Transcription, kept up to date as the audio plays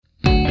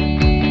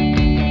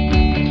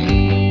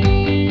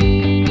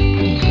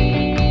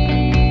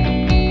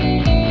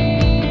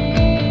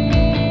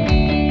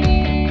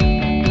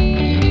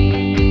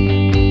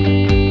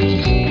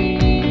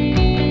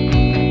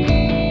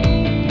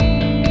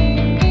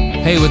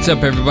Hey, what's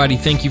up, everybody?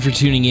 Thank you for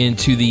tuning in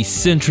to the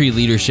Century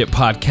Leadership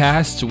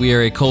Podcast. We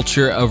are a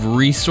culture of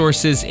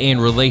resources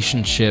and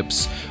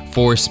relationships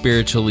for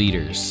spiritual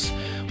leaders.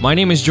 My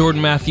name is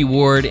Jordan Matthew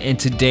Ward, and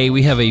today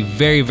we have a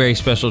very, very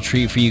special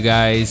treat for you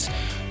guys.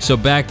 So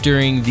back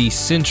during the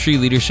Century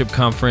Leadership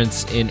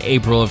Conference in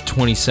April of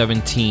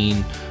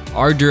 2017,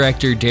 our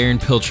director,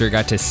 Darren Pilcher,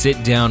 got to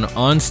sit down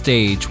on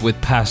stage with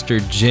Pastor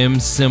Jim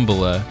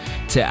Cymbala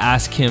to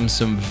ask him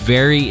some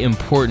very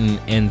important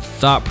and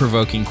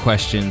thought-provoking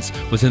questions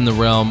within the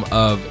realm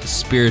of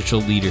spiritual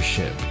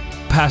leadership.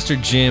 Pastor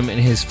Jim and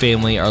his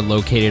family are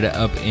located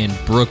up in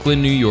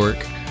Brooklyn, New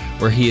York,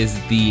 where he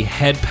is the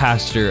head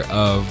pastor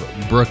of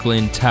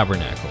Brooklyn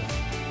Tabernacle.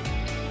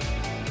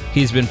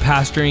 He's been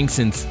pastoring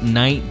since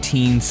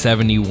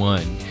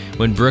 1971,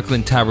 when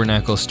Brooklyn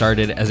Tabernacle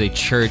started as a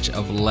church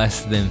of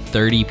less than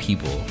 30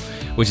 people,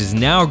 which has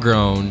now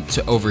grown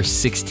to over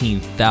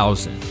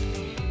 16,000.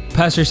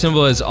 Pastor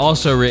Cymbala has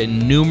also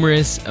written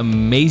numerous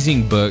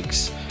amazing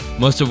books,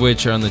 most of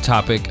which are on the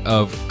topic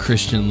of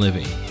Christian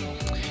living.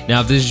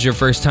 Now, if this is your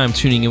first time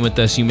tuning in with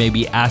us, you may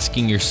be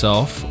asking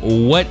yourself,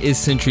 what is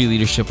Century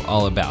Leadership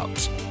all about?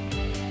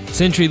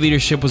 Century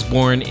Leadership was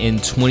born in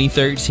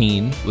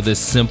 2013 with a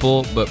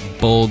simple but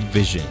bold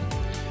vision: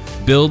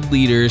 build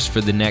leaders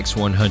for the next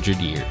 100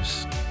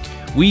 years.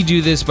 We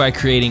do this by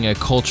creating a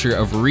culture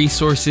of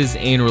resources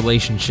and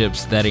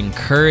relationships that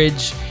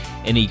encourage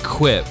and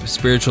equip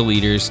spiritual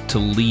leaders to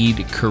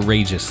lead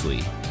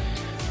courageously.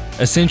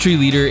 A Century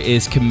leader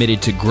is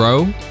committed to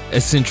grow, a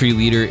Century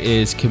leader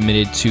is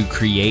committed to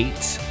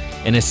create,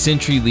 and a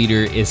Century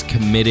leader is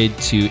committed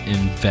to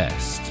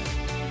invest.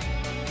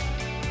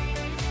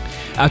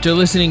 After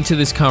listening to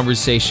this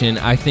conversation,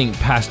 I think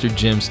Pastor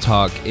Jim's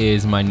talk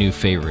is my new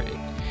favorite.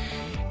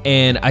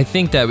 And I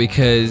think that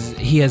because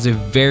he has a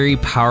very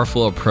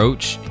powerful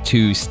approach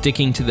to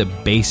sticking to the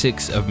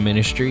basics of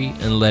ministry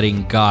and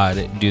letting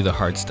God do the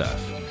hard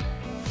stuff.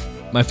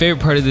 My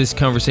favorite part of this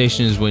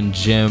conversation is when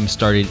Jim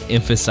started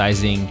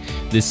emphasizing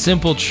the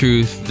simple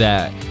truth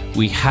that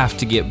we have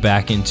to get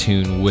back in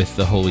tune with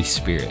the Holy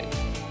Spirit.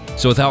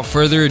 So without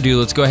further ado,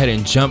 let's go ahead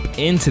and jump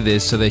into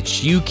this so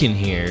that you can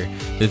hear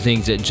the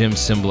things that Jim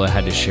Cymbala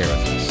had to share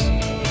with us.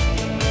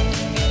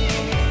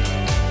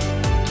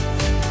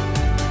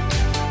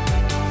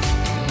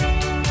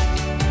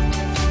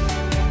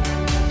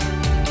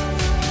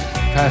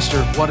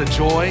 Pastor, what a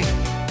joy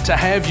to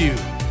have you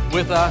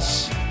with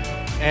us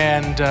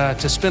and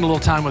to spend a little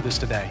time with us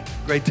today.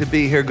 Great to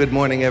be here. Good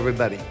morning,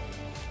 everybody.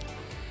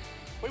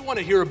 We want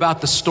to hear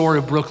about the story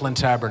of Brooklyn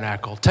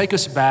Tabernacle. Take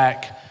us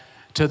back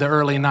to the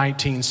early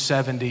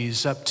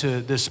 1970s up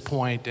to this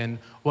point and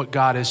what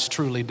God has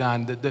truly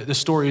done. The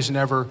story is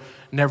never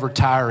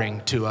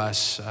tiring to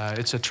us.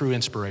 It's a true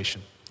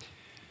inspiration.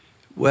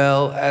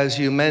 Well, as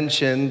you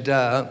mentioned,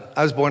 I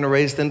was born and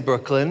raised in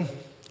Brooklyn.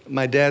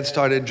 My dad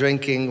started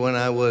drinking when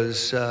I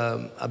was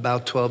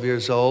about 12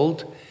 years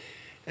old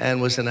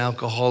and was an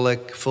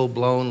alcoholic,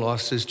 full-blown,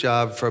 lost his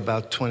job for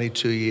about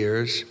 22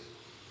 years.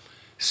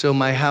 So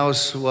my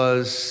house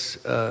was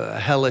a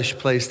hellish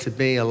place to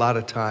be a lot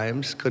of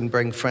times. Couldn't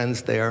bring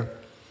friends there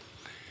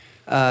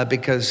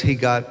because he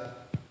got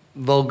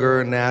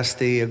vulgar,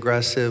 nasty,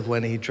 aggressive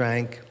when he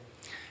drank.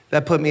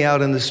 That put me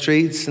out in the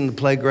streets and the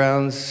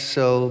playgrounds,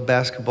 so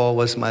basketball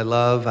was my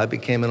love. I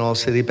became an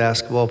all-city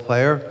basketball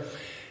player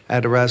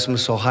at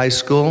Erasmus Hall High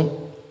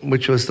School,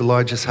 which was the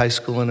largest high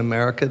school in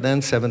America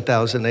then,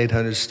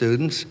 7,800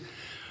 students.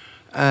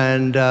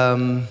 And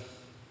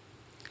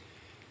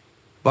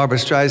Barbra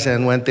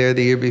Streisand went there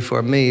the year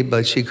before me,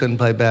 but she couldn't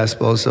play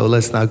basketball, so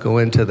let's not go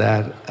into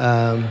that.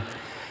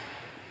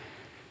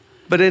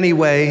 But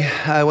anyway,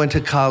 I went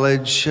to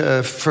college,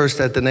 first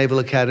at the Naval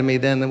Academy,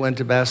 then I went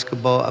to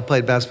basketball. I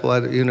played basketball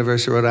at the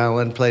University of Rhode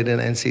Island, played in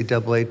an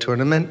NCAA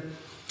tournament.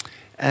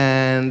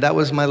 And that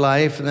was my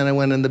life, and then I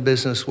went in the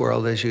business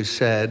world, as you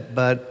said.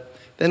 But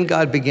then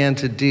God began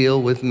to deal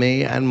with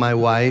me and my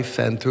wife,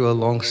 and through a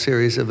long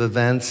series of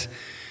events,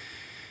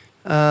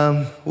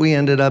 we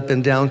ended up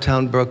in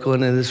downtown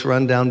Brooklyn in this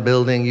rundown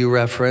building you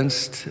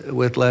referenced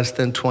with less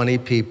than 20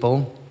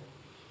 people.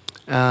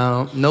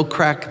 No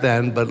crack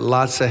then, but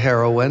lots of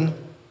heroin,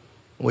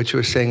 which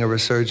we're seeing a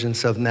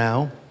resurgence of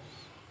now.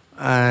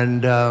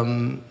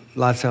 And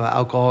lots of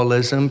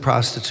alcoholism,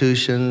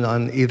 prostitution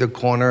on either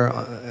corner,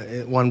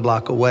 1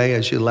 block away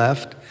as you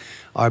left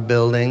our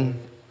building.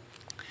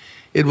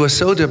 It was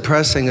so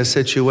depressing a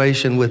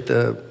situation with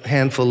the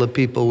handful of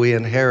people we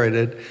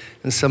inherited,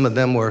 and some of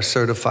them were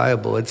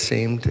certifiable, it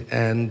seemed,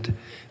 and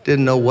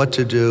didn't know what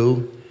to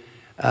do.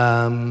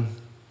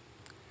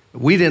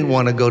 We didn't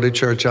want to go to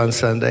church on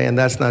Sunday, and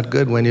that's not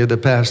good when you're the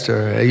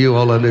pastor. You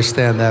all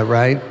understand that,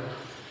 right?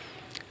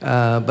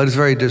 But it's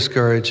very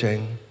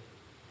discouraging.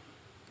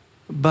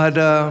 But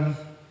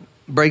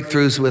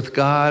breakthroughs with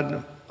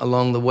God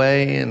along the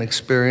way, an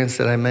experience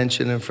that I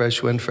mentioned in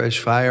Fresh Wind, Fresh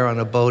Fire on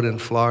a boat in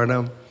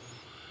Florida,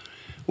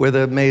 where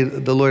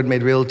the Lord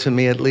made real to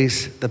me at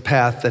least the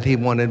path that he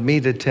wanted me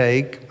to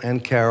take,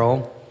 and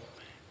Carol,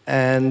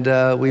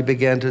 And we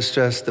began to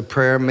stress the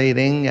prayer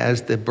meeting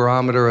as the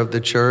barometer of the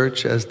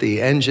church, as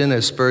the engine,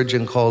 as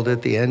Spurgeon called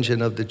it, the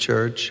engine of the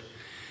church,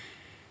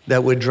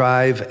 that would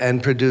drive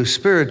and produce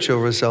spiritual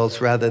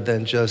results rather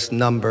than just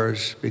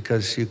numbers,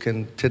 because you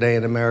can today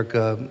in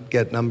America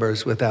get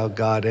numbers without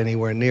God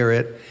anywhere near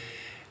it.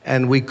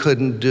 And we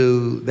couldn't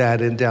do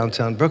that in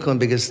downtown Brooklyn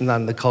because it's not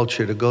in the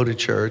culture to go to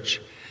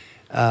church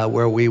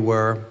where we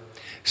were.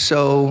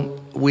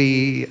 So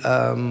we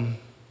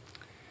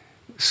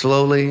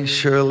slowly,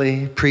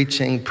 surely,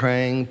 preaching,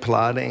 praying,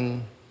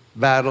 plotting,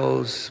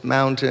 battles,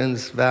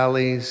 mountains,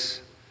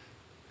 valleys.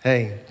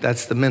 Hey,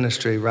 that's the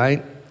ministry,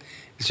 right?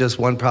 It's just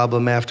one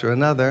problem after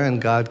another, and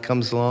God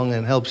comes along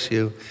and helps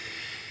you.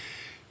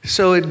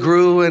 So it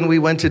grew, and we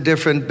went to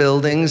different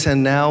buildings,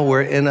 and now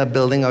we're in a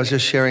building. I was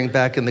just sharing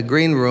back in the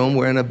green room.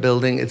 We're in a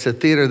building. It's a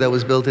theater that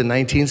was built in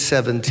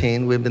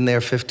 1917. We've been there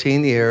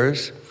 15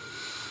 years.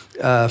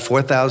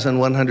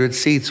 4,100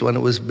 seats when it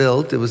was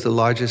built. It was the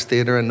largest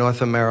theater in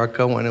North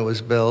America when it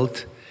was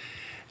built.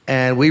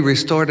 And we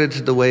restored it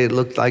to the way it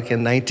looked like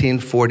in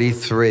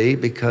 1943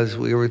 because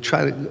we were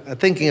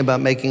thinking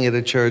about making it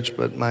a church,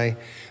 but my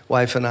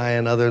wife and I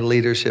and other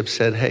leadership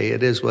said, hey,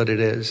 it is what it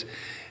is.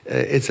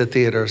 It's a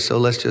theater, so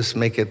let's just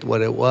make it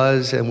what it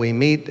was. And we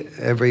meet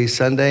every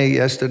Sunday,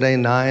 yesterday,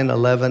 9,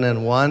 11,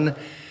 and 1.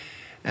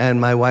 And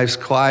my wife's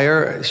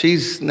choir,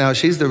 she's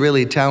the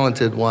really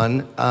talented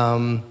one.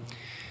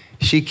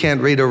 She can't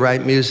read or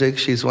write music.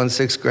 She's won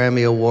 6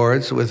 Grammy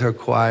Awards with her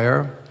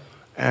choir.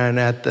 And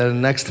at the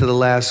next to the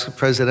last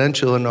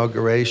presidential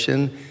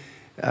inauguration,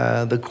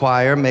 the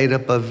choir made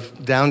up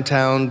of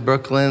downtown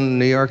Brooklyn,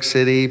 New York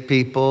City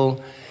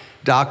people,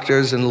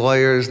 doctors and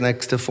lawyers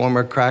next to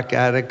former crack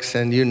addicts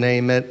and you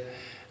name it.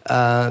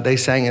 They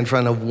sang in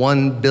front of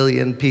 1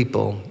 billion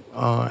people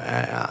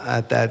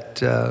at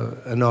that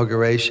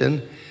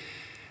inauguration.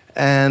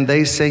 And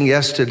they sang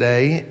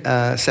yesterday,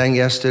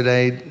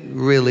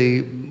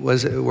 really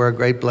were a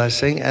great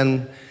blessing.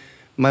 And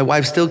my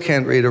wife still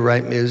can't read or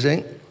write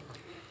music.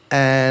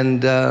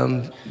 And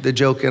the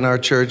joke in our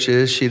church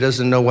is she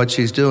doesn't know what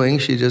she's doing.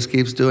 She just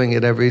keeps doing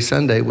it every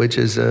Sunday, which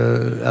is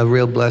a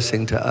real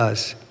blessing to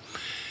us.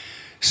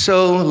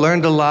 So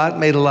learned a lot,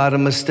 made a lot of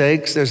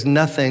mistakes. There's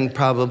nothing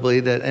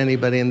probably that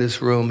anybody in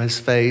this room has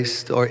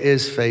faced or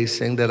is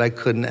facing that I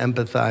couldn't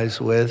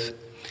empathize with.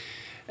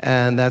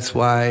 And that's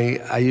why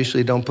I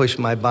usually don't push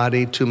my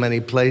body too many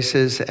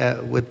places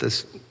with the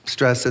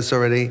stress that's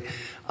already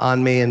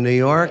on me in New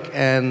York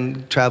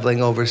and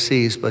traveling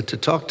overseas. But to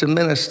talk to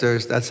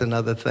ministers, that's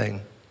another thing.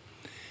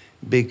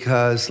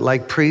 Because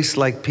like priests,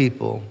 like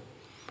people,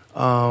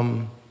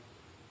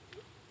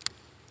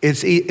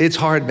 it's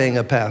hard being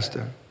a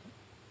pastor.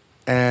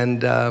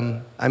 And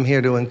I'm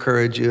here to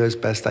encourage you as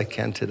best I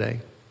can today.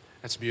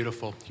 That's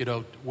beautiful. You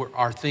know,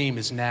 our theme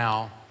is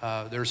now.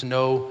 There's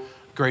no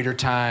greater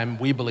time,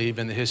 we believe,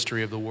 in the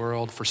history of the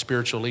world for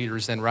spiritual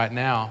leaders than right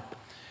now.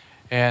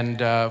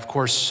 And of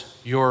course,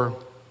 your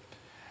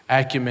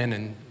acumen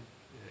and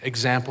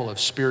example of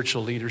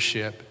spiritual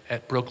leadership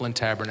at Brooklyn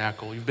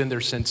Tabernacle. You've been there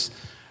since,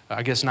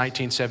 I guess,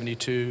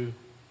 1972,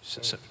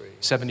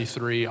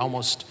 73,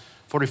 almost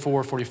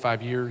 44,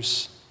 45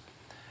 years.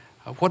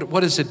 What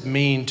does it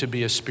mean to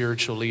be a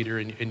spiritual leader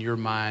in your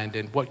mind?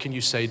 And what can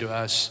you say to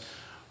us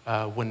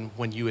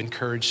when you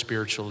encourage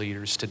spiritual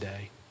leaders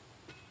today?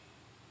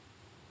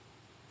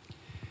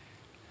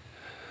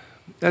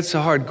 That's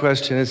a hard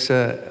question.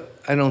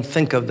 I don't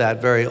think of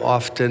that very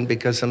often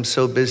because I'm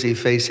so busy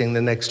facing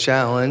the next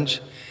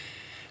challenge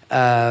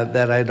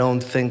that I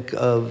don't think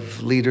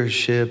of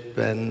leadership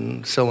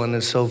and so on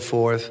and so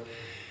forth.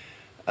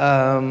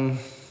 I'm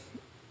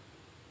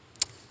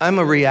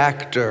a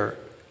reactor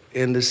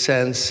in the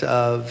sense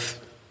of,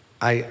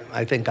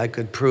 I think I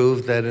could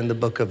prove that in the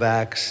book of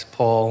Acts,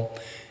 Paul,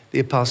 the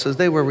apostles,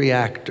 they were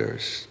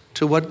reactors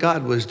to what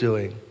God was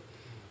doing.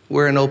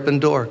 Where an open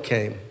door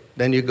came.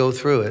 Then you go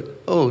through it.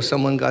 Oh,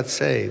 someone got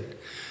saved.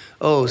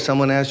 Oh,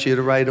 someone asked you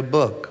to write a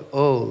book.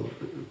 Oh,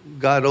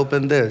 God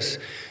opened this.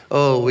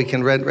 Oh, we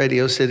can rent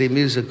Radio City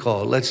Music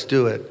Hall. Let's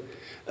do it.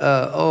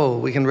 Oh,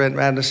 we can rent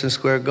Madison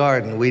Square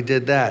Garden. We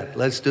did that.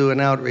 Let's do an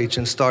outreach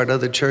and start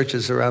other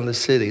churches around the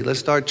city. Let's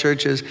start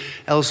churches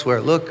elsewhere.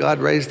 Look, God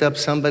raised up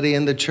somebody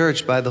in the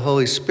church by the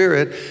Holy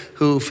Spirit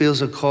who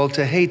feels a call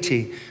to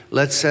Haiti.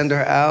 Let's send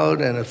her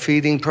out, and a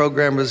feeding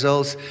program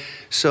results.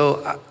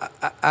 So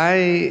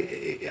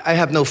I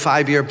have no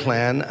 5-year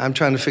plan. I'm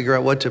trying to figure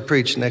out what to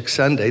preach next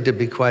Sunday, to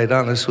be quite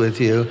honest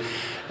with you.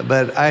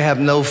 But I have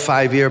no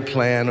 5-year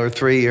plan or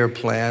 3-year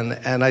plan,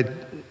 and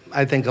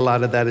I think a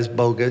lot of that is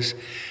bogus.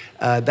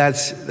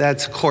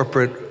 That's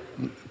corporate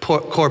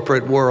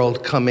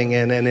world coming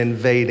in and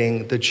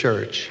invading the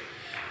church.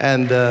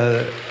 And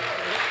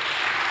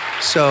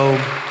so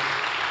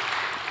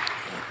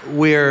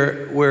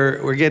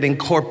we're getting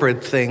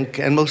corporate think,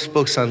 and most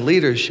books on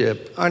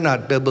leadership are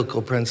not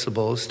biblical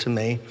principles to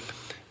me.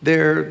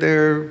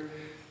 They're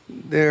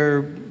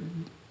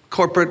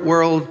corporate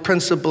world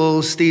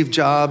principles, Steve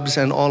Jobs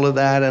and all of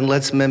that, and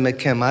let's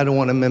mimic him. I don't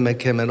want to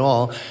mimic him at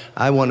all.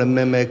 I want to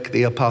mimic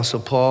the Apostle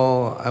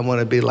Paul. I want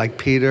to be like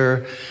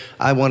Peter.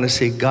 I want to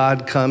see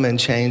God come and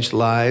change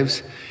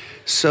lives.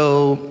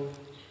 So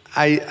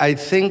I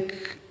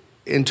think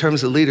in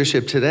terms of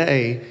leadership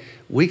today,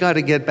 we got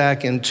to get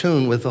back in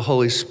tune with the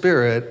Holy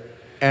Spirit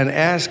and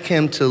ask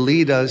him to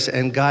lead us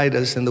and guide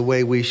us in the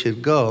way we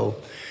should go.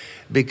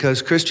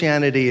 Because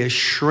Christianity is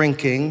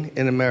shrinking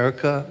in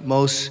America.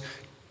 Most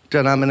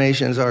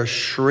denominations are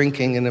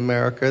shrinking in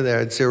America. They're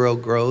at zero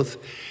growth.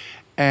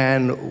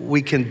 And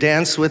we can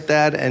dance with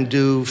that and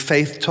do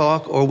faith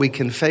talk, or we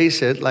can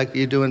face it like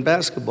you do in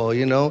basketball.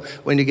 You know,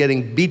 when you're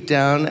getting beat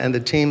down and the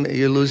team,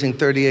 you're losing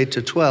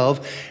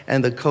 38-12,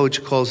 and the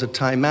coach calls a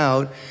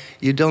timeout,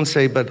 you don't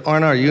say, but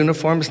aren't our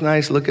uniforms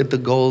nice? Look at the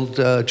gold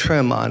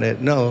trim on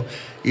it. No,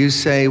 you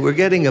say, we're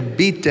getting a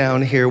beat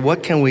down here.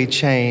 What can we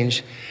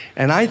change?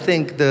 And I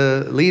think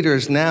the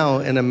leaders now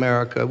in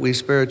America, we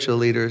spiritual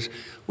leaders,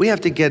 we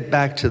have to get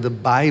back to the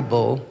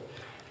Bible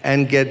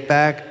and get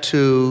back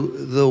to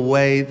the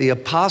way the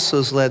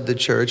apostles led the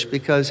church.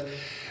 Because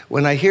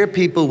when I hear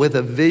people with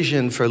a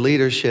vision for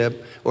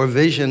leadership or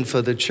vision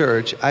for the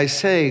church, I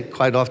say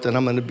quite often,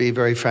 I'm going to be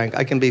very frank.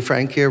 I can be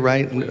frank here,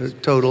 right?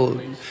 Total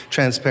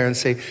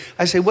transparency.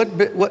 I say,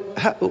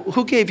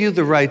 who gave you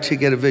the right to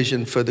get a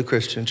vision for the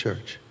Christian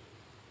church?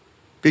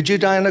 Did you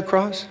die on a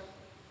cross?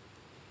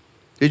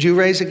 Did you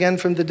raise again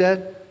from the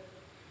dead?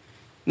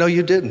 No,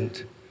 you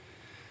didn't.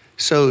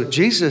 So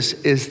Jesus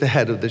is the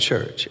head of the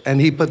church, and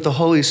he put the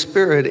Holy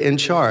Spirit in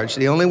charge.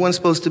 The only one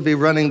supposed to be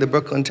running the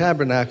Brooklyn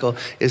Tabernacle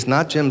is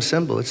not Jim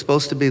Cymbal. It's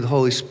supposed to be the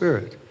Holy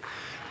Spirit.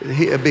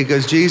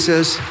 Because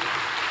Jesus,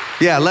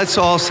 yeah, let's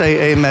all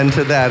say amen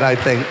to that, I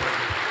think.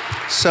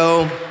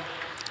 So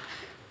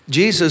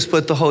Jesus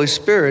put the Holy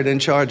Spirit in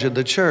charge of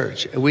the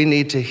church. We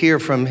need to hear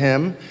from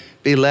him,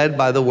 be led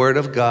by the word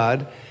of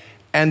God,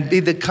 and be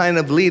the kind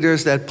of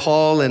leaders that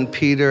Paul and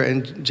Peter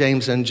and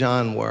James and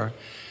John were.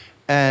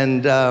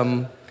 And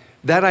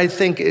that, I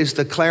think, is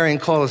the clarion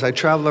call. As I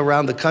travel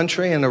around the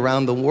country and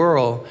around the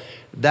world,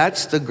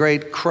 that's the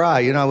great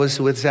cry. You know, I was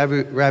with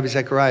Rabbi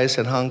Zacharias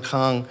in Hong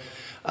Kong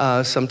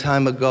some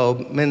time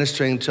ago,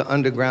 ministering to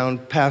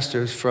underground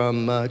pastors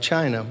from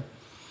China,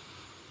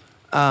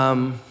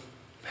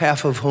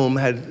 half of whom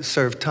had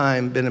served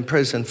time, been in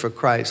prison for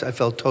Christ. I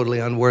felt totally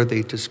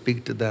unworthy to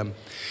speak to them.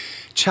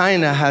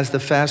 China has the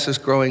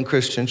fastest growing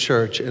Christian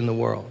church in the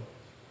world.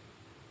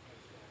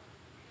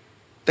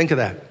 Think of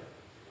that.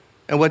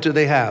 And what do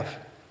they have?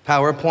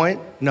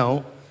 PowerPoint?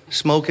 No.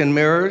 Smoke and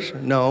mirrors?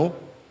 No.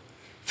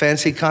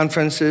 Fancy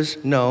conferences?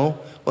 No.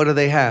 What do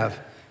they have?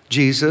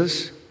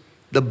 Jesus,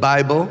 the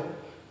Bible,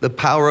 the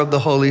power of the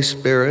Holy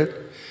Spirit,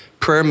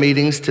 prayer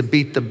meetings to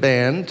beat the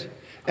band.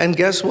 And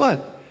guess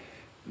what?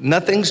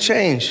 Nothing's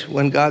changed.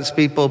 When God's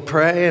people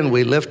pray and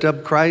we lift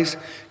up Christ,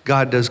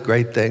 God does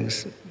great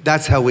things.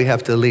 That's how we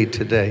have to lead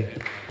today.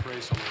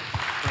 Praise the Lord.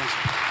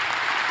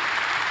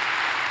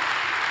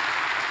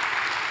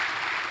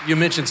 You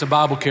mentioned some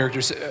Bible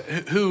characters.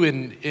 Who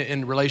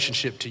in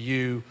relationship to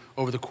you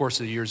over the course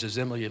of the years has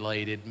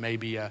emulated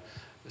maybe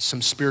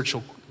some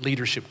spiritual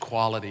leadership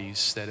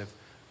qualities that have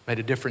made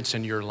a difference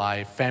in your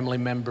life? Family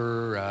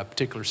member,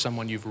 particular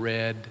someone you've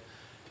read?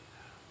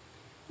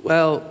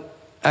 Well,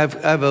 I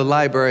have a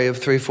library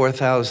of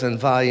 4,000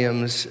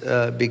 volumes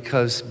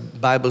because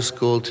Bible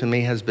school to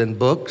me has been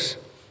books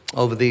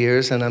over the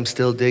years, and I'm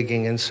still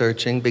digging and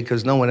searching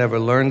because no one ever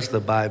learns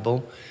the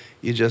Bible.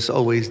 You're just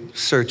always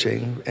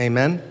searching,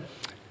 amen?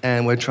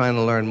 And we're trying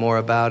to learn more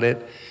about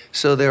it.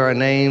 So there are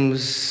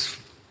names,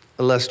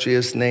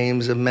 illustrious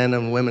names of men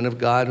and women of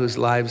God whose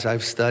lives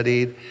I've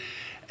studied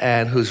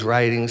and whose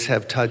writings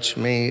have touched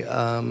me.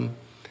 Andrew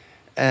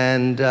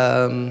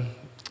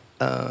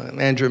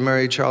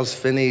Murray, Charles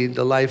Finney,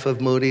 the life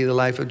of Moody, the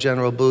life of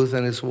General Booth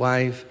and his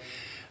wife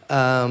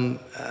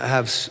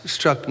have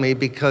struck me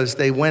because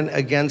they went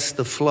against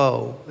the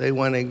flow. They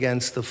went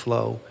against the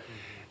flow.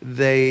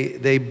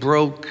 They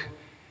broke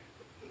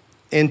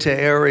into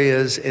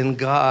areas in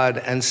God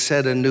and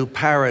set a new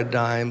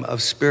paradigm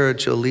of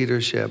spiritual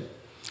leadership.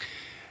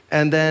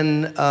 And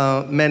then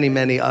many,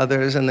 many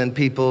others, and then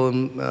people,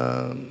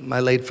 my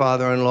late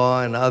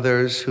father-in-law and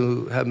others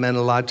who have meant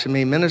a lot to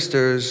me,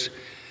 ministers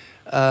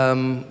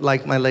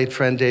like my late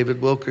friend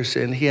David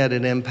Wilkerson. He had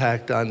an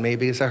impact on me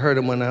because I heard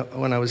him when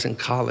I was in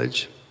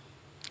college.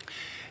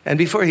 And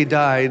before he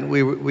died,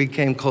 we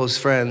became close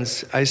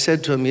friends. I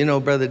said to him, you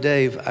know, Brother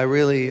Dave, I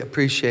really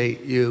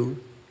appreciate you.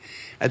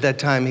 At that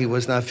time, he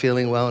was not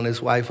feeling well and his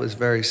wife was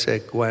very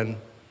sick, Gwen.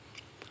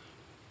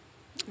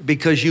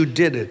 Because you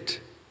did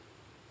it.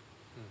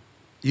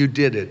 You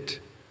did it.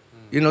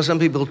 You know, some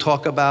people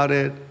talk about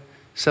it.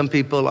 Some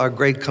people are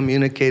great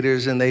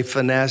communicators and they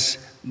finesse.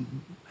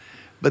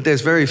 But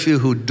there's very few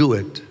who do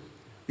it.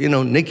 You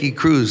know, Nicky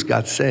Cruz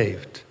got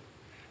saved.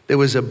 There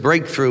was a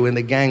breakthrough in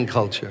the gang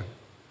culture.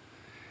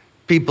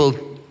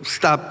 People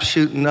stopped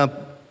shooting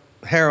up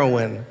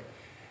heroin,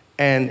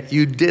 and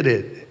you did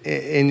it.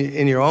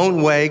 In your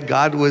own way,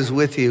 God was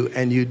with you,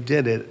 and you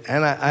did it.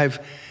 And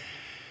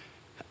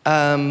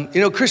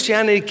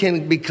Christianity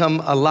can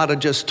become a lot of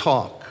just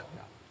talk.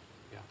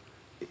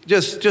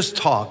 Just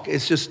talk.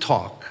 It's just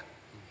talk.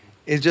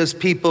 It's just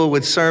people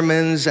with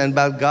sermons and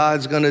about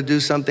God's going to do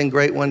something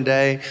great one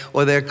day,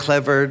 or their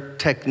clever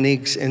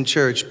techniques in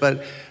church.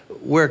 But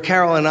where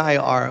Carol and I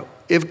are,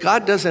 if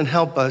God doesn't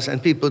help us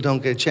and people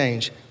don't get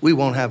changed, we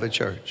won't have a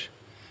church.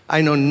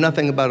 I know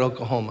nothing about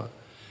Oklahoma.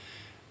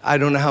 I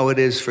don't know how it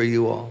is for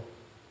you all.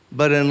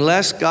 But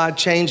unless God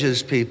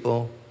changes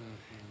people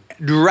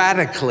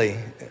radically,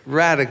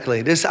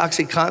 this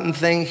OxyContin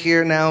thing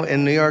here now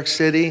in New York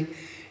City,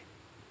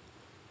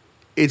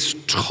 it's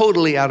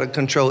totally out of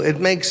control. It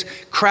makes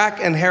crack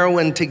and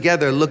heroin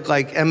together look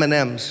like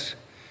M&Ms,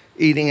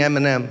 eating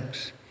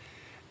M&Ms,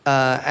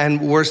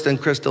 and worse than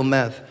crystal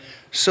meth.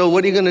 So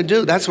what are you going to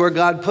do? That's where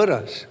God put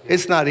us.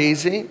 It's not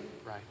easy.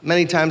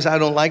 Many times I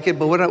don't like it,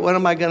 but what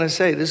am I going to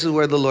say? This is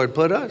where the Lord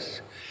put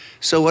us.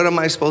 So what am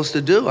I supposed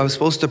to do? I'm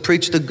supposed to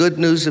preach the good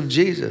news of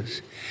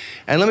Jesus.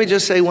 And let me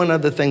just say one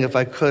other thing, if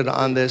I could,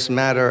 on this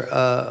matter.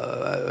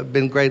 I've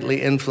been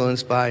greatly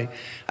influenced by,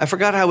 I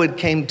forgot how it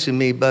came to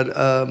me,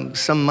 but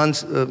some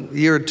months, a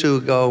year or two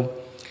ago,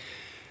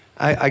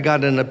 I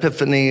got an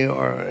epiphany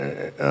or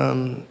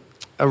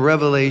a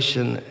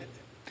revelation.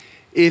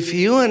 If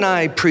you and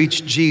I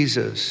preach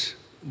Jesus,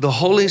 the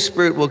Holy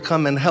Spirit will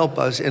come and help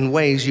us in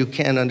ways you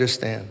can't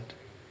understand.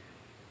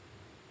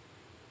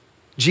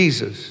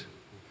 Jesus.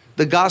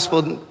 The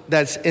gospel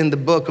that's in the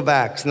book of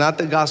Acts, not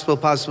the gospel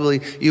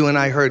possibly you and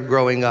I heard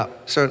growing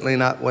up. Certainly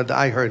not what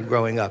I heard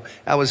growing up.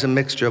 That was a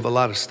mixture of a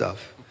lot of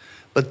stuff.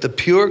 But the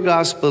pure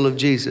gospel of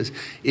Jesus,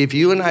 if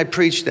you and I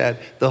preach that,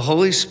 the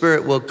Holy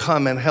Spirit will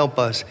come and help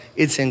us.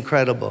 It's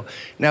incredible.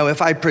 Now,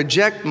 if I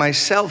project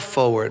myself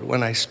forward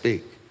when I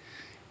speak,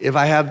 if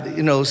I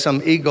have,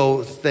 some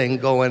ego thing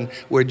going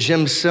where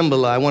Jim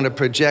Cymbala, I want to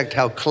project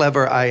how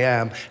clever I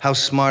am, how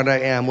smart I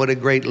am, what a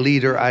great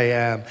leader I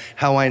am,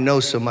 how I know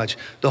so much,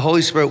 the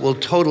Holy Spirit will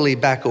totally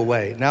back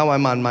away. Now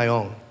I'm on my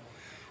own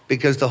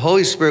because the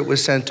Holy Spirit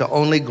was sent to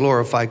only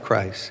glorify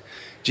Christ.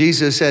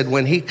 Jesus said,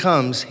 when he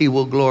comes, he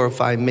will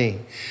glorify me.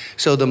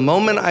 So the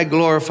moment I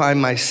glorify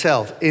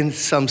myself in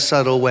some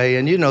subtle way,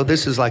 and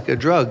this is like a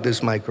drug,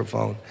 this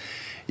microphone.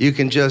 You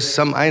can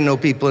I know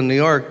people in New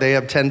York, they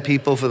have 10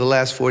 people for the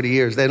last 40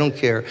 years. They don't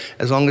care.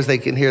 As long as they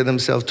can hear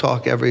themselves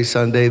talk every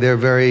Sunday, they're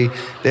very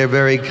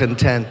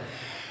content.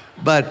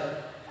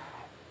 But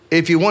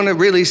if you want to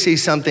really see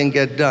something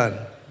get done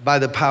by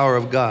the power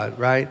of God,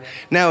 right?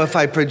 Now, if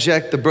I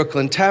project the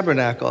Brooklyn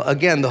Tabernacle,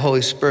 again, the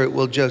Holy Spirit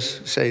will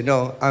just say,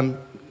 no,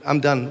 I'm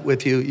done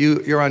with you.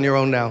 You're on your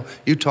own now.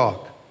 You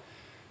talk.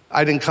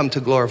 I didn't come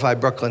to glorify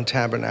Brooklyn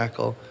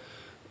Tabernacle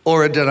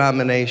or a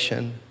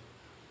denomination,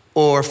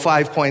 or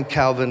 5-point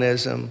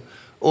Calvinism,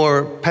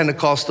 or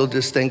Pentecostal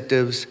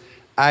distinctives.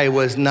 I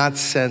was not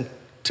sent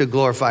to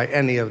glorify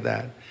any of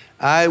that.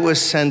 I was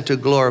sent to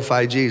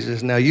glorify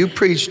Jesus. Now, you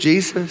preach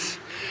Jesus,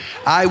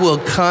 I will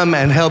come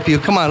and help you.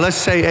 Come on, let's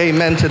say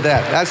amen to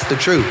that. That's the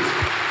truth.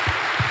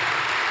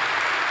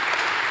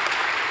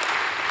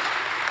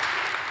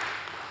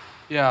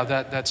 Yeah,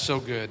 that's so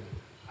good.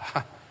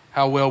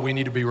 How well we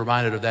need to be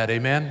reminded of that,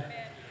 amen?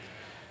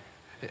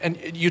 And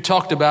you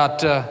talked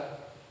about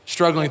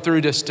struggling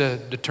through this to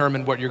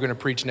determine what you're going to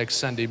preach next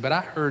Sunday. But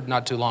I heard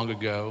not too long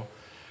ago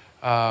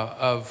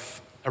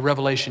of a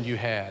revelation you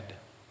had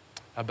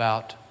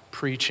about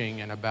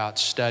preaching and about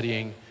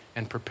studying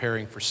and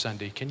preparing for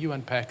Sunday. Can you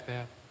unpack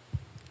that?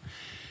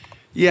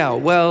 Yeah,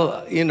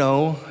 well,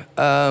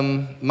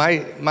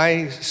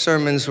 my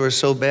sermons were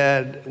so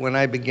bad when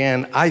I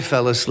began, I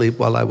fell asleep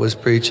while I was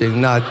preaching,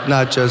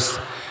 not just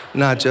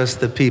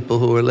the people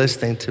who were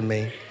listening to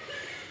me.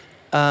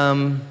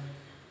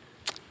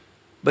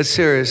 But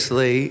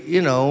seriously,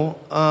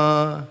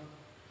 I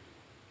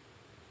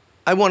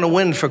want to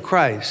win for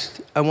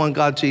Christ. I want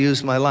God to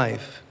use my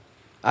life.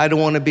 I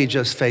don't want to be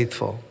just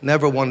faithful.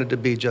 Never wanted to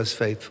be just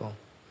faithful.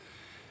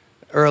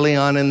 Early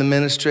on in the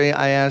ministry,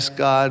 I asked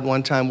God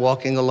one time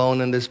walking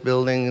alone in this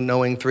building,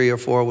 knowing 3 or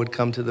 4 would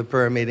come to the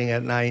prayer meeting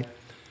at night.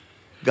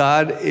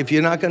 God, if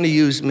you're not going to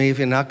use me, if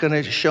you're not going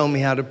to show me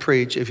how to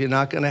preach, if you're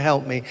not going to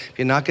help me, if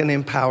you're not going to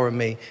empower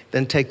me,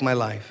 then take my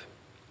life.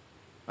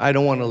 I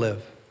don't want to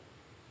live.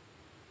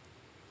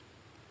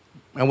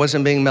 I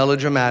wasn't being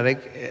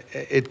melodramatic.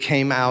 It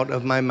came out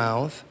of my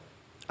mouth.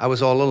 I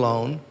was all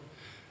alone.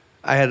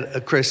 I had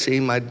a Chrissy,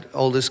 my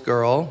oldest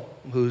girl,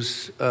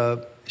 who's,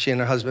 she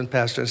and her husband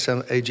pastor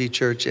in AG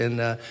Church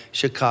in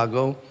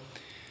Chicago.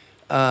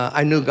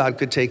 I knew God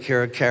could take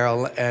care of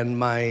Carol and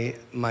my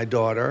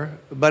daughter,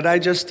 but I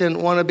just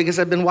didn't want to, because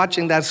I've been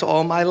watching that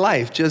all my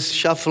life, just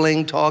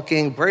shuffling,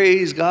 talking,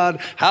 praise God,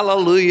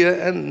 hallelujah,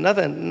 and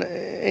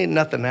ain't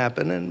nothing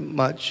happening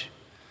much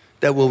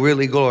that will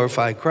really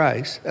glorify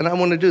Christ. And I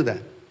want to do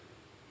that.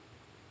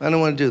 I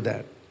don't want to do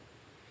that.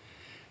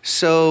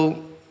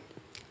 So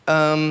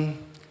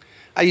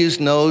I used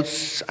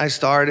notes. I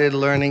started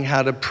learning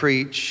how to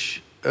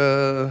preach,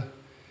 I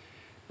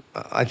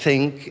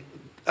think,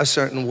 a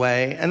certain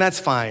way. And that's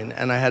fine.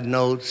 And I had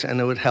notes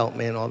and it would help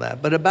me and all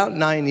that. But about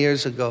 9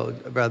 years ago,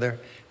 Brother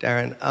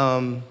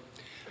Darren,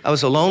 I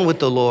was alone with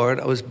the Lord.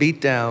 I was beat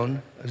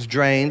down. I was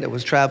drained. I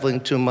was traveling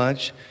too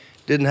much.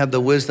 Didn't have the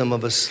wisdom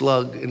of a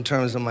slug in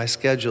terms of my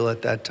schedule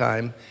at that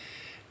time,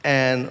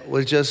 and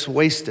was just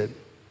wasted.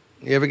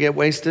 You ever get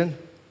wasted?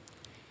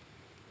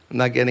 I'm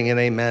not getting an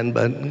amen,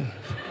 but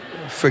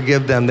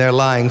forgive them. They're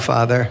lying,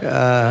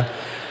 Father.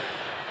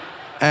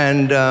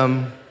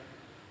 And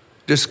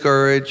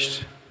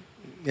discouraged.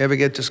 You ever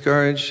get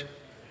discouraged?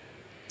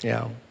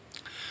 Yeah.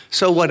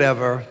 So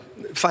whatever.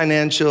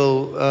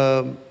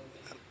 Financial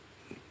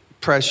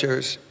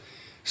pressures.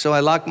 So I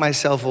locked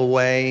myself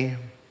away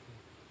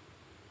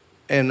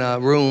in a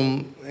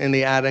room in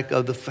the attic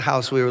of the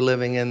house we were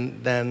living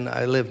in. Then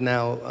I live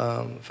now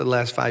for the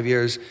last 5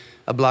 years,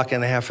 a block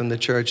and a half from the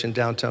church in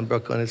downtown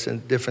Brooklyn. It's a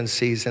different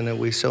season and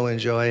we so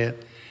enjoy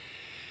it.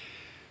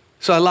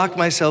 So I locked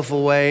myself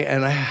away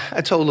and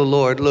I told the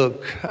Lord,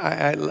 look,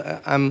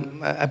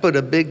 I put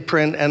a big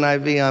print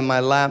NIV on my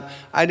lap.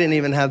 I didn't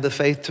even have the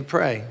faith to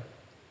pray.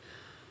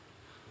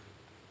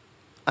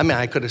 I mean,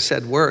 I could have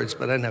said words,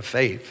 but I didn't have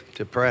faith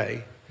to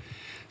pray.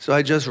 So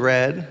I just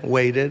read,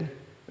 waited,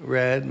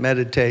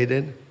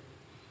 meditated,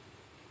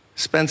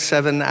 spent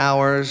 7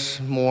 hours,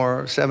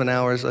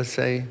 let's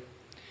say,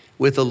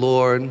 with the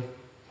Lord.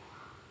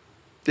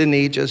 Didn't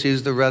eat, just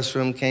used the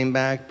restroom, came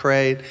back,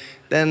 prayed,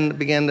 then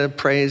began to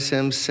praise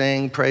him,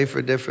 sing, pray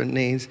for different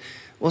needs.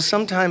 Well,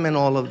 sometime in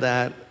all of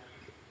that,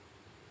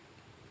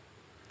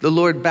 the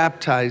Lord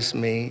baptized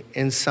me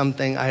in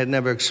something I had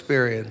never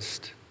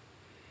experienced.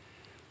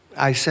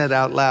 I said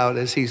out loud,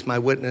 as he's my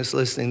witness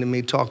listening to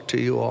me talk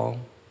to you all,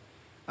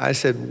 I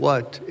said,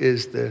 what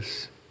is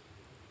this?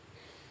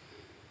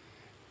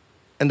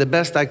 And the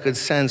best I could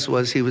sense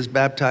was he was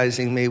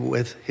baptizing me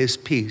with his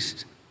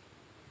peace.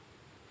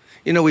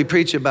 You know, we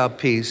preach about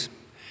peace,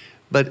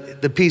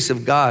 but the peace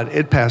of God,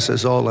 it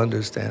passes all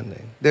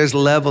understanding. There's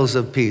levels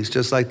of peace,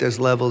 just like there's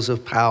levels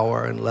of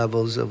power and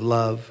levels of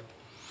love.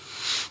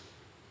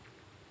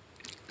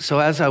 So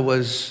as I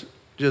was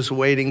just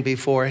waiting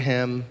before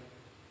him,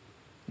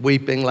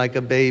 weeping like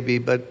a baby,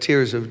 but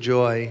tears of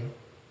joy,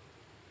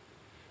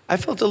 I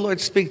felt the Lord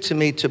speak to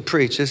me to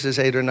preach. This is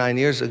 8 or 9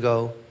 years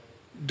ago.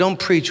 Don't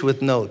preach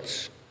with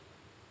notes.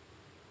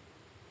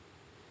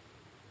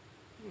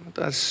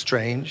 That's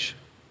strange.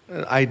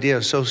 An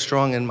idea so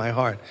strong in my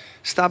heart.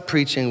 Stop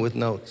preaching with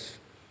notes.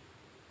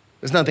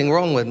 There's nothing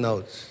wrong with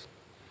notes.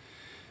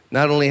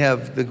 Not only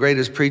have the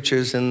greatest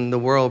preachers in the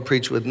world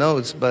preach with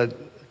notes, but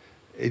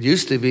it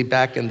used to be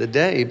back in the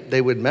day,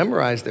 they would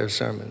memorize their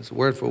sermons,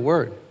 word for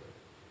word.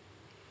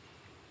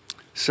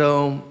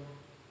 So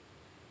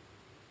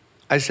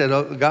I said,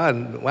 oh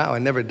God, wow,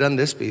 I've never done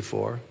this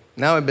before.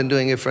 Now I've been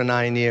doing it for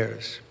 9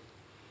 years.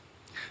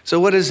 So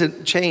what does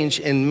it change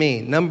in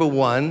me? Number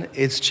one,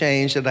 it's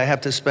changed that I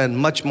have to spend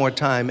much more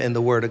time in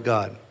the Word of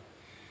God.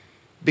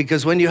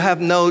 Because when you have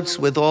notes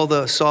with all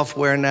the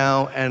software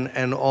now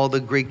and all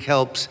the Greek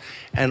helps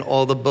and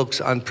all the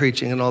books on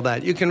preaching and all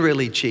that, you can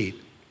really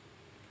cheat.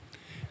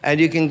 And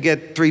you can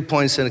get 3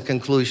 points and a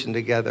conclusion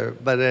together,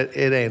 but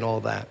it ain't all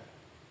that.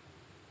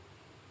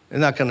 It's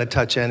not going to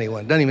touch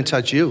anyone. It doesn't even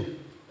touch you.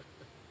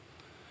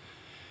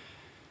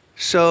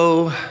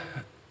 So,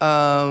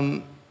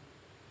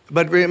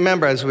 but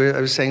remember, as I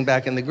was saying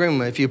back in the green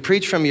room, if you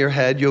preach from your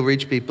head, you'll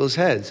reach people's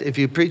heads. If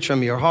you preach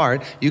from your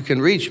heart, you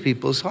can reach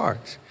people's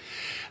hearts.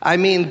 I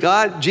mean,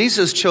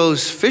 Jesus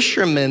chose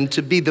fishermen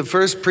to be the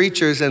first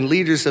preachers and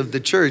leaders of the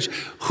church.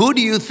 Who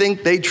do you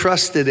think they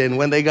trusted in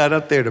when they got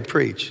up there to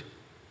preach?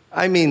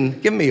 I mean,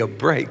 give me a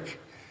break.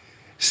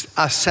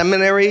 A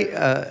seminary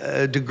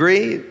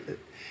degree,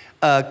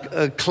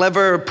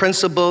 clever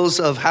principles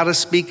of how to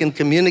speak and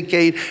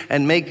communicate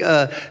and make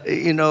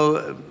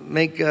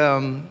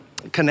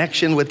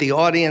connection with the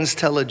audience,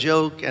 tell a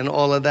joke and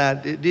all of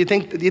that. Do you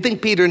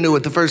think Peter knew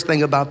it, the first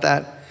thing about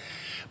that?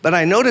 But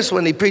I noticed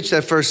when he preached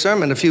that first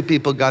sermon, a few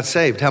people got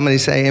saved. How many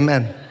say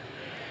amen?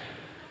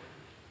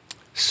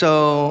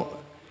 So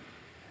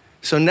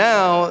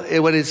now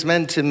what it's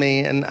meant to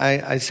me, and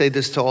I say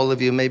this to all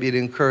of you, maybe to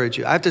encourage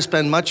you, I have to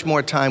spend much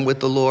more time with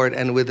the Lord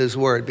and with his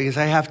word because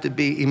I have to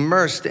be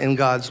immersed in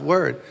God's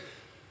word.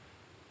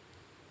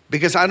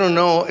 Because I don't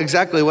know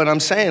exactly what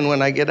I'm saying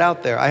when I get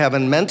out there. I have a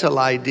mental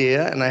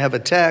idea and I have a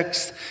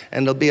text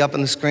and it'll be up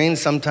on the screen,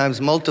 sometimes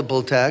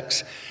multiple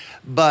texts,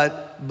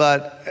 but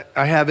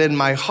I have in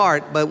my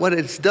heart. But what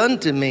it's done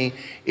to me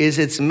is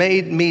it's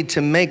made me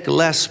to make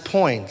less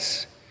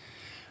points.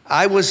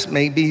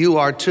 Maybe you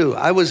are too.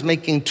 I was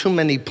making too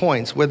many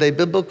points. Were they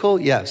biblical?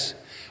 Yes.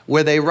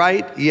 Were they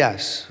right?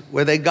 Yes.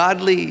 Were they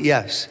godly?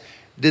 Yes.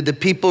 Did the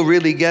people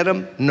really get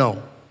them?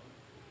 No.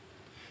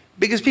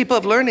 Because people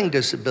have learning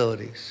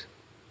disabilities.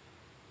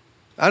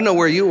 I don't know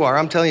where you are.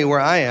 I'm telling you where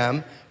I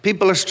am.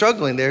 People are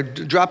struggling. They're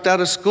dropped out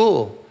of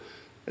school.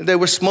 They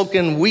were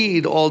smoking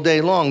weed all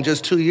day long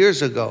just 2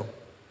 years ago.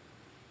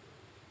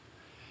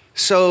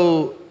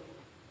 So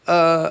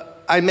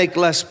I make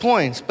less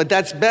points, but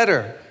that's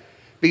better.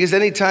 Because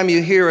anytime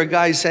you hear a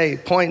guy say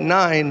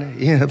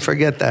 0.9,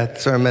 forget that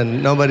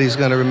sermon. Nobody's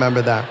going to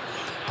remember that.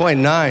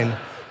 0.9.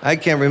 I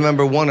can't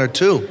remember 1 or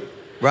 2,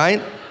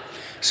 right?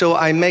 So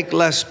I make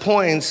less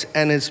points,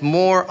 and it's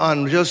more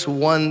on just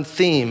one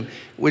theme,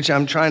 which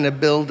I'm trying to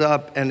build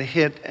up and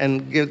hit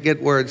and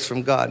get words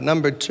from God.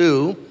 Number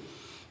 2,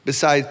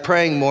 besides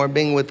praying more,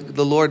 being with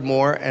the Lord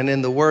more and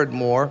in the Word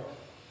more,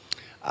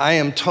 I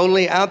am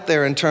totally out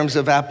there in terms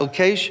of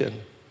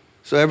application.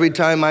 So every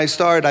time I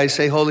start, I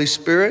say, Holy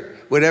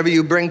Spirit, whatever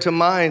you bring to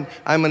mind,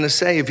 I'm going to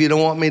say. If you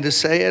don't want me to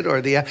say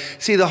it,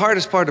 see, the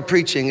hardest part of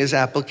preaching is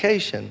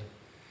application.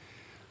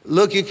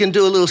 Look, you can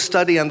do a little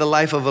study on the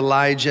life of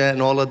Elijah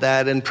and all of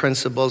that and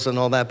principles and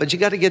all that, but you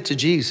got to get to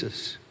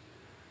Jesus.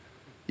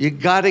 You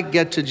got to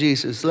get to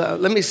Jesus.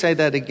 Let me say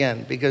that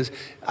again, because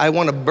I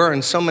want to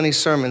burn so many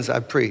sermons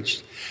I've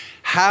preached.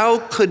 How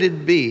could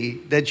it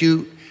be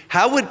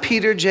how would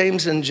Peter,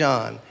 James, and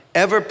John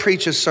ever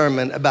preach a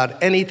sermon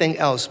about anything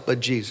else but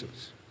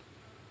Jesus?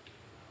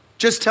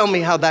 Just tell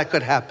me how that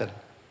could happen.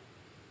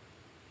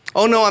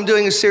 Oh no, I'm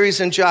doing a series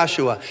in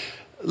Joshua.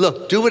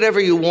 Look, do whatever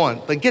you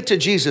want, but get to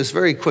Jesus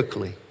very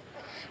quickly,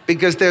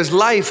 because there's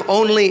life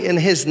only in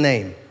his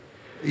name.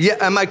 Yeah,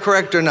 am I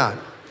correct or not?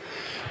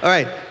 All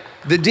right,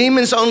 the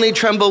demons only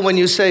tremble when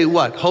you say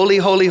what? Holy,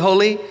 holy,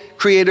 holy,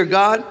 Creator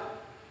God,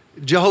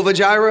 Jehovah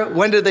Jireh.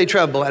 When do they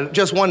tremble? At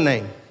just one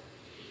name,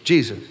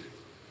 Jesus.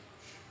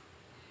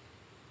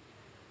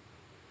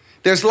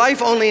 There's life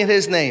only in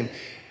his name.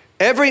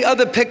 Every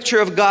other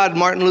picture of God,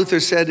 Martin Luther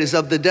said, is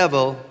of the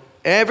devil.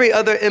 Every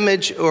other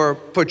image or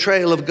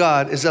portrayal of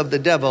God is of the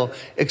devil,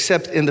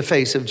 except in the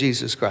face of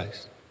Jesus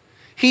Christ.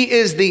 He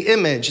is the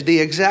image, the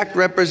exact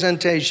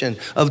representation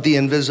of the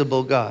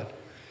invisible God.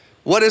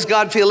 What does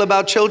God feel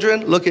about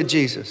children? Look at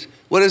Jesus.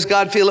 What does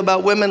God feel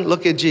about women?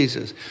 Look at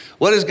Jesus.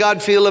 What does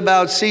God feel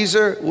about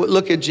Caesar?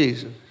 Look at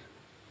Jesus.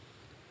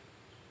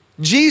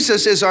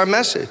 Jesus is our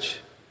message.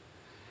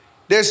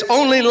 There's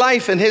only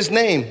life in his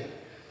name.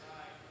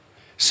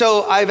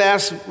 So I've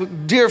asked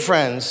dear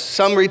friends,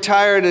 some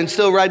retired and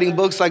still writing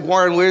books like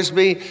Warren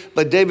Wiersbe,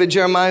 but David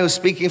Jeremiah, who's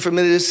speaking for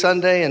me this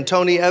Sunday, and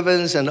Tony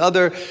Evans and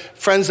other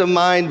friends of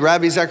mine,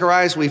 Ravi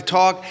Zacharias, we've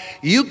talked.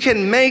 You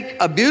can make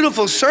a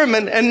beautiful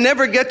sermon and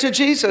never get to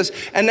Jesus.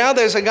 And now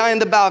there's a guy in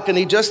the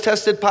balcony, just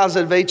tested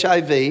positive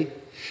HIV,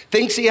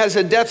 thinks he has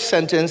a death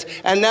sentence,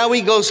 and now he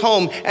goes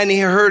home and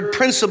he heard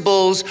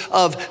principles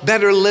of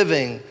better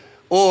living,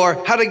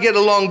 or how to get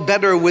along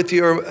better with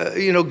your,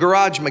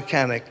 garage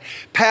mechanic.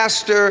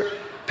 Pastor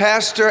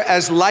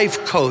as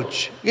life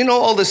coach. You know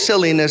all the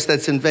silliness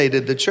that's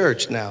invaded the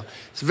church now.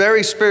 It's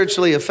very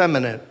spiritually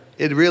effeminate.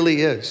 It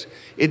really is.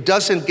 It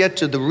doesn't get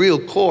to the real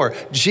core.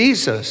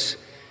 Jesus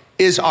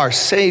is our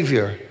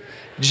Savior.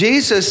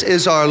 Jesus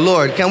is our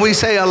Lord. Can we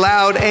say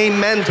aloud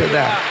amen to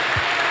that?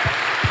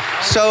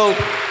 So,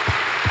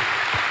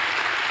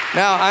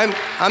 now,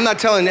 I'm not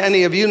telling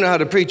any of you know how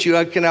to preach.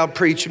 You can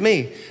out-preach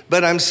me.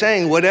 But I'm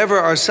saying whatever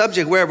our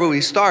subject, wherever we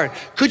start,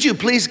 could you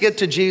please get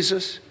to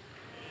Jesus?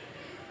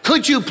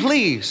 Could you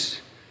please?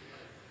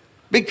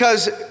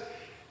 Because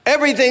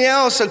everything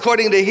else,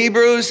 according to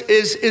Hebrews,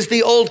 is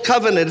the old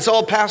covenant. It's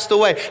all passed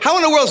away. How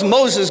in the world is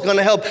Moses going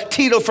to help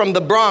Tito from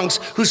the Bronx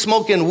who's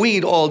smoking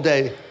weed all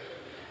day?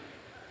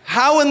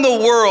 How in the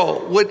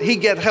world would he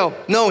get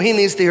help? No, he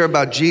needs to hear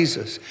about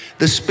Jesus,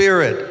 the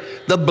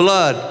Spirit, the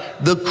blood,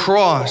 the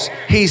cross.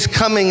 He's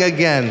coming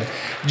again.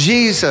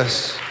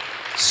 Jesus.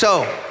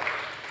 So,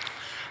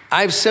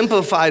 I've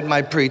simplified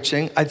my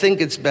preaching. I think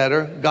it's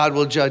better. God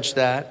will judge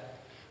that.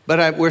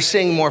 But we're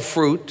seeing more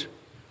fruit.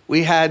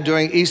 We had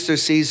during Easter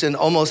season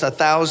almost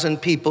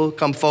 1,000 people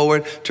come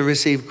forward to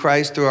receive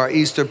Christ through our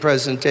Easter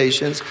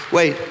presentations.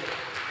 Wait.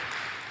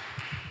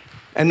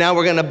 And now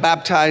we're going to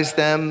baptize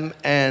them.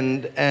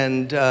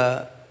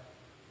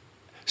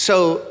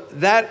 So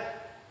that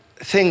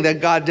thing that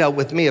God dealt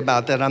with me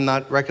about that I'm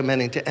not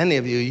recommending to any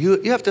of you,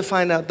 you have to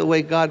find out the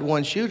way God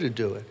wants you to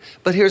do it.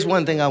 But here's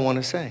one thing I want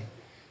to say.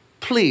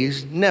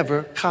 Please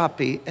never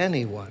copy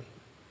anyone.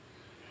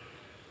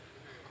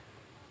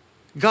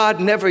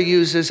 God never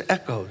uses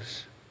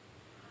echoes.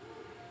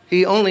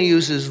 He only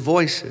uses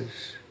voices.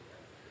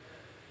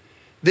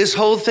 This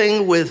whole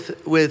thing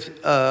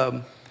with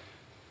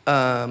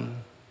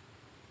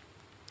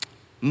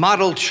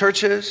model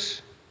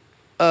churches,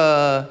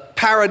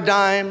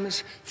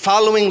 paradigms,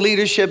 following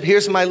leadership.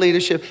 Here's my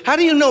leadership. How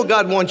do you know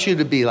God wants you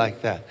to be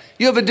like that?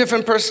 You have a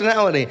different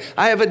personality.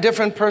 I have a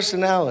different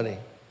personality.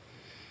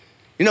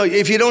 You know,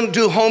 if you don't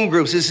do home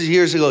groups, this is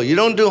years ago, you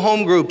don't do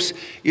home groups,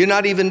 you're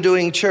not even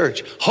doing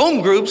church.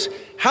 Home groups,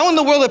 how in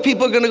the world are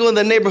people going to go in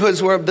the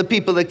neighborhoods where the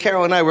people that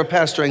Carol and I were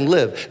pastoring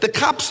live? The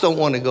cops don't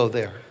want to go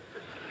there.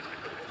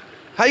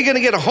 How are you going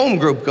to get a home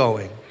group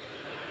going?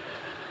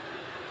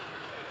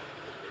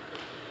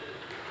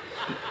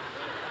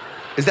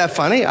 Is that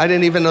funny? I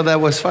didn't even know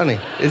that was funny.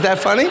 Is that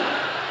funny?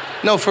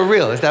 No, for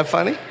real, is that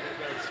funny?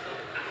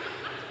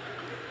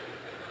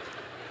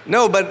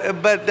 No,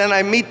 but then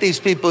I meet these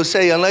people who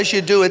say, unless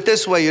you do it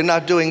this way, you're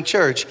not doing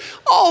church.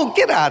 Oh,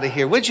 get out of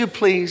here, would you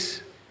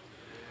please?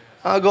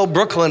 I'll go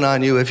Brooklyn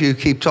on you if you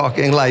keep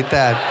talking like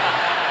that.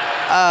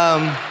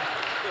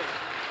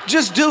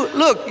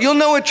 Look, you'll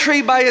know a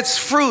tree by its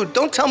fruit.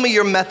 Don't tell me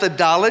your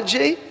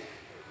methodology.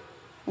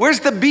 Where's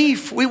the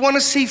beef? We want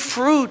to see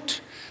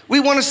fruit. We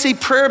want to see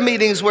prayer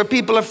meetings where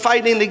people are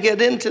fighting to get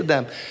into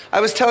them.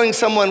 I was telling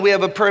someone we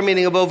have a prayer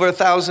meeting of over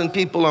 1,000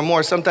 people or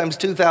more, sometimes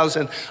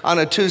 2,000 on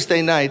a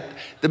Tuesday night.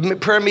 The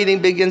prayer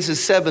meeting begins at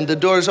 7. The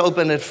doors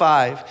open at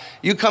 5.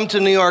 You come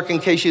to New York in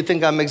case you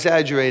think I'm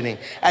exaggerating.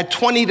 At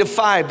 20 to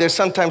 5, there's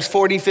sometimes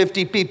 40,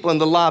 50 people in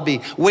the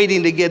lobby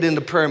waiting to get in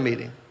the prayer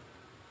meeting.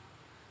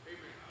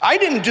 I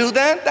didn't do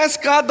that. That's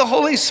God, the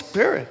Holy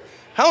Spirit.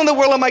 How in the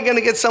world am I going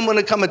to get someone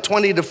to come at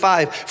 20 to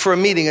 5 for a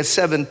meeting at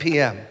 7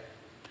 p.m.?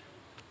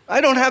 I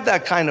don't have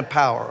that kind of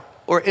power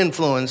or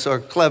influence or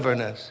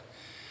cleverness.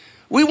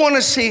 We want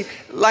to see,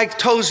 like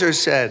Tozer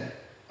said,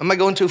 am I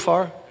going too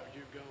far?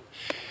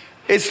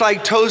 It's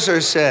like Tozer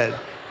said,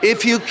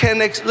 if you can,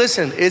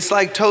 listen, it's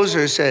like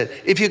Tozer said,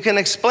 if you can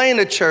explain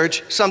a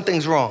church,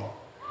 something's wrong.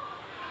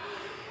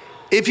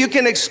 If you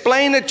can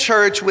explain a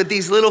church with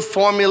these little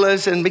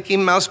formulas and Mickey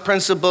Mouse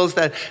principles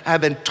that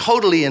haven't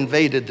totally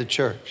invaded the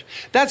church.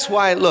 That's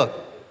why, look,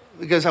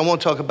 because I won't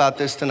talk about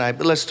this tonight,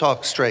 but let's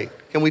talk straight.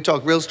 Can we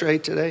talk real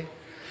straight today?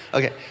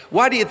 Okay.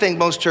 Why do you think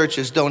most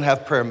churches don't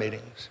have prayer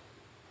meetings?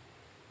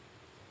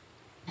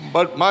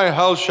 But my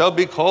house shall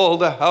be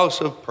called a house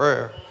of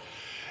prayer.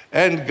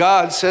 And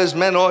God says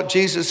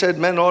Jesus said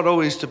men ought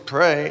always to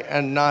pray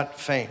and not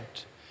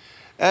faint.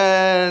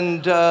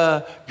 And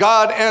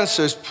God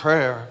answers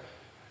prayer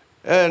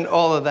and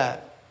all of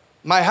that.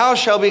 My house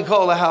shall be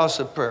called a house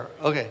of prayer.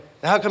 Okay.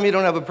 Now how come you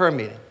don't have a prayer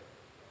meeting?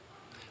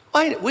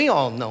 Why? We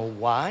all know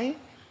why.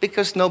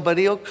 Because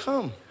nobody will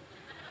come.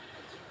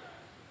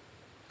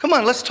 Come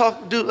on, let's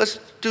do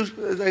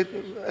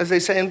as they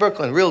say in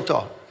Brooklyn, real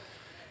talk.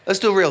 Let's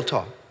do real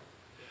talk.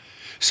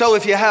 So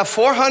if you have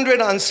 400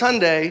 on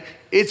Sunday,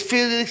 it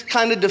feels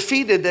kind of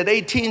defeated that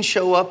 18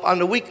 show up on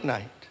the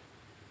weeknight.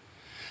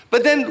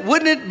 But then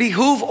wouldn't it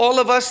behoove all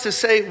of us to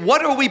say,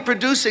 what are we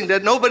producing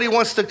that nobody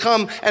wants to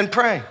come and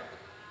pray?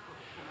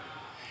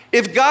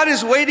 If God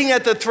is waiting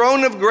at the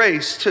throne of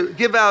grace to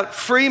give out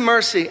free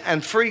mercy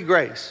and free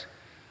grace,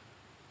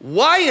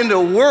 why in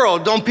the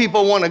world don't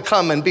people want to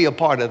come and be a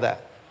part of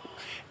that?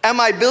 Am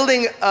I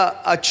building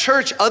a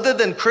church other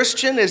than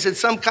Christian? Is it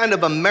some kind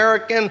of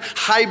American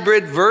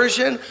hybrid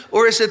version?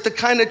 Or is it the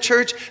kind of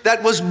church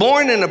that was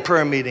born in a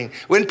prayer meeting?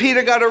 When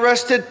Peter got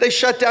arrested, they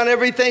shut down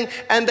everything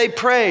and they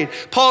prayed.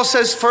 Paul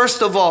says,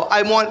 first of all,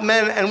 I want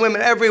men and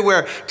women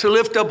everywhere to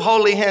lift up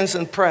holy hands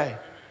and pray.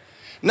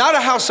 Not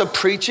a house of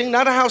preaching,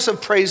 not a house of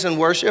praise and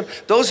worship.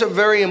 Those are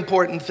very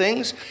important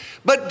things.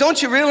 But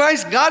don't you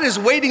realize God is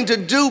waiting to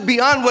do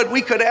beyond what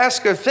we could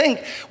ask or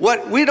think?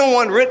 What we don't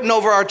want written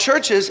over our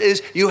churches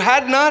is you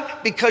had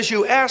not because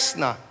you asked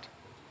not.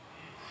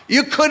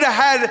 You could have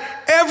had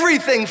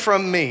everything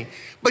from me,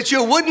 but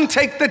you wouldn't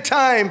take the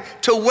time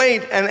to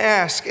wait and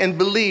ask and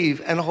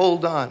believe and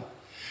hold on.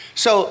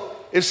 So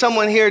if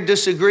someone here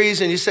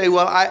disagrees and you say,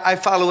 well, I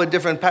follow a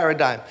different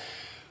paradigm.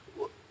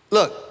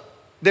 Look,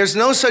 there's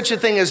no such a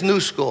thing as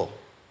new school.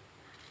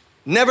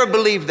 Never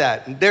believe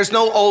that. There's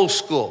no old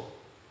school.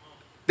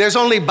 There's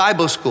only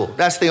Bible school.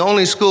 That's the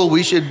only school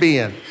we should be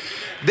in.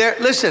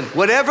 Listen,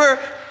 whatever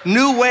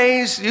new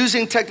ways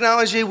using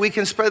technology we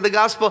can spread the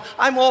gospel,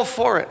 I'm all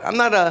for it.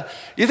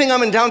 You think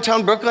I'm in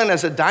downtown Brooklyn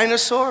as a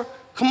dinosaur?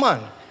 Come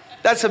on.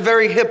 That's a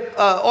very hip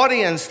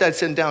audience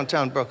that's in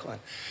downtown Brooklyn.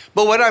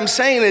 But what I'm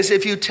saying is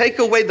if you take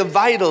away the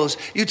vitals,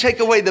 you take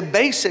away the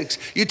basics,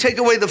 you take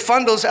away the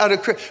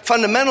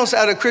fundamentals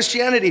out of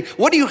Christianity,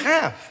 what do you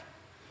have?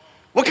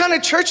 What kind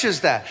of church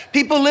is that?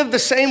 People live the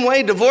same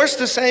way, divorce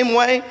the same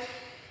way,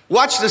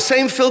 watch the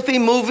same filthy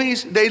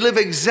movies. They live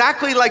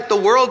exactly like the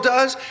world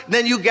does.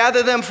 Then you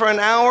gather them for an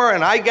hour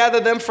and I gather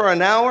them for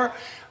an hour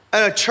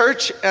at a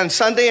church on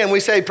Sunday and we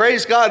say,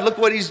 praise God, look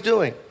what he's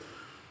doing.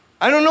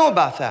 I don't know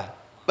about that,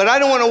 but I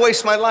don't want to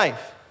waste my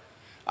life.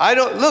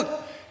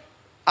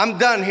 I'm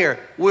done here.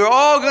 We're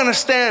all going to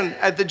stand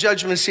at the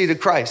judgment seat of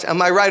Christ.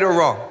 Am I right or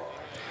wrong?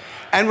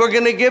 And we're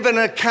going to give an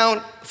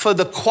account for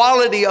the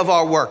quality of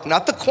our work,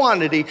 not the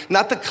quantity,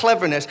 not the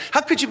cleverness.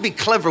 How could you be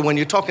clever when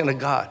you're talking to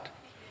God?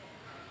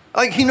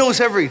 Like he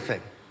knows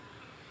everything.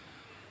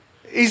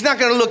 He's not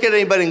going to look at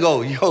anybody and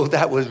go, yo,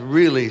 that was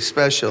really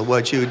special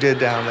what you did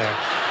down there.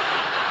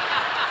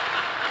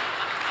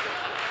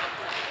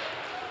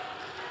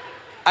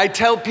 I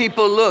tell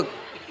people, look,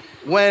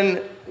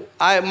 when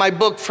my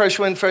book, Fresh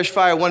Wind, Fresh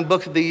Fire, won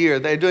Book of the Year.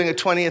 They're doing a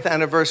 20th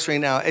anniversary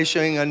now,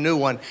 issuing a new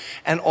one,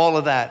 and all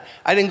of that.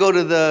 I didn't go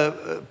to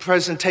the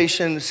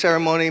presentation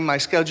ceremony. My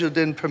schedule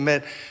didn't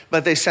permit,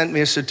 but they sent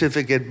me a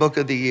certificate, Book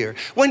of the Year.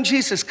 When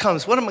Jesus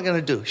comes, what am I going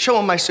to do? Show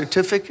him my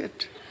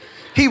certificate?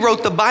 He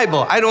wrote the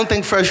Bible. I don't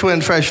think Fresh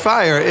Wind, Fresh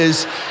Fire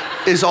is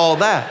all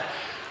that.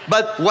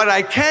 But what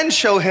I can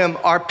show him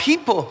are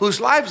people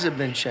whose lives have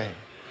been changed.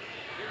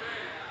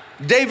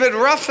 David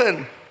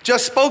Ruffin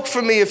just spoke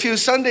for me a few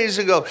Sundays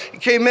ago. He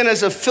came in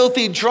as a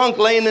filthy drunk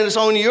laying in his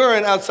own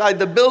urine outside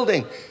the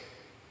building.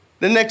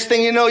 The next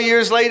thing you know,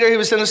 years later, he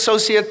was an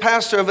associate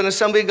pastor of an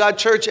Assembly of God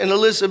church in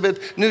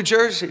Elizabeth, New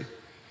Jersey.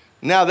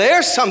 Now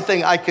there's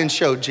something I can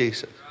show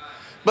Jesus.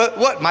 But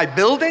what, my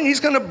building?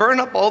 He's going to burn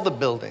up all the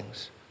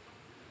buildings.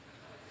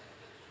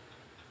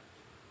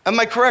 Am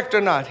I correct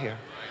or not here?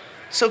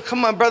 So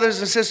come on, brothers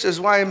and sisters,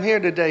 why I'm here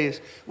today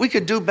is we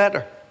could do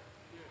better.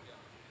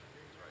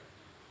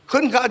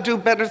 Couldn't God do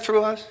better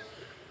through us?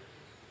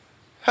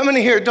 How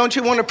many here, don't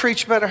you want to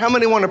preach better? How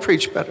many want to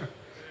preach better?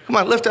 Come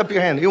on, lift up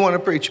your hand. You want to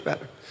preach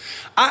better.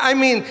 I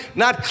mean,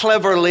 not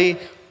cleverly.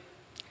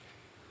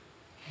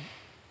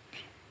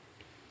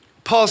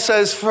 Paul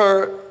says,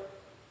 for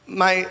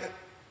my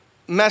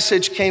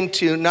message came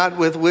to you not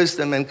with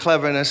wisdom and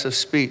cleverness of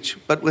speech,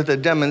 but with a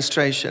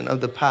demonstration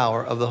of the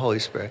power of the Holy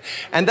Spirit.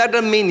 And that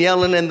doesn't mean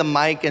yelling in the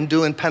mic and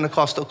doing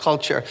Pentecostal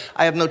culture.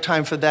 I have no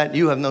time for that.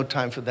 You have no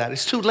time for that.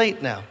 It's too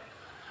late now.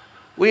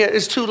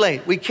 It's too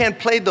late. We can't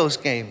play those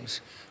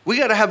games. We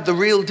got to have the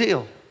real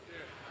deal.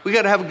 We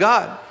got to have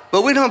God.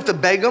 But we don't have to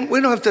beg him.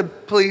 We don't have to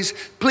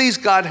please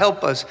God,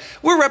 help us.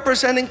 We're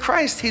representing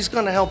Christ. He's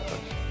going to help us.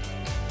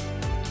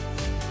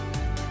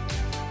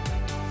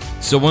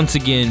 So once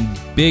again,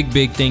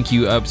 big thank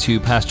you up to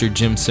Pastor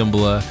Jim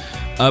Cymbala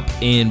up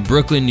in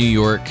Brooklyn, New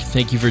York.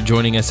 Thank you for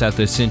joining us at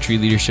the Century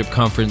Leadership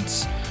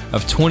Conference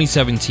of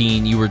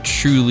 2017. You were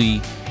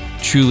truly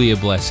a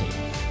blessing.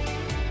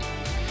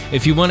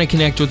 If you want to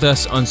connect with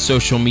us on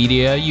social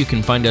media, you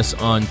can find us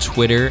on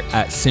Twitter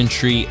at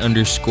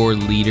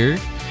Century_Leader.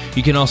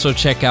 You can also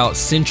check out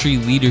Century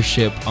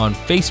Leadership on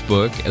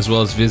Facebook, as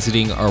well as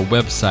visiting our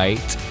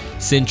website,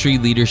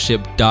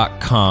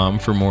 centuryleadership.com,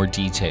 for more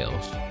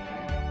details.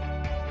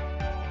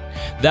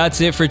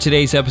 That's it for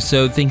today's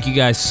episode. Thank you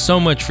guys so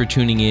much for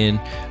tuning in.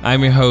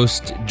 I'm your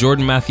host,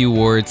 Jordan Matthew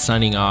Ward,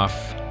 signing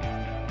off.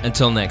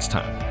 Until next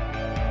time.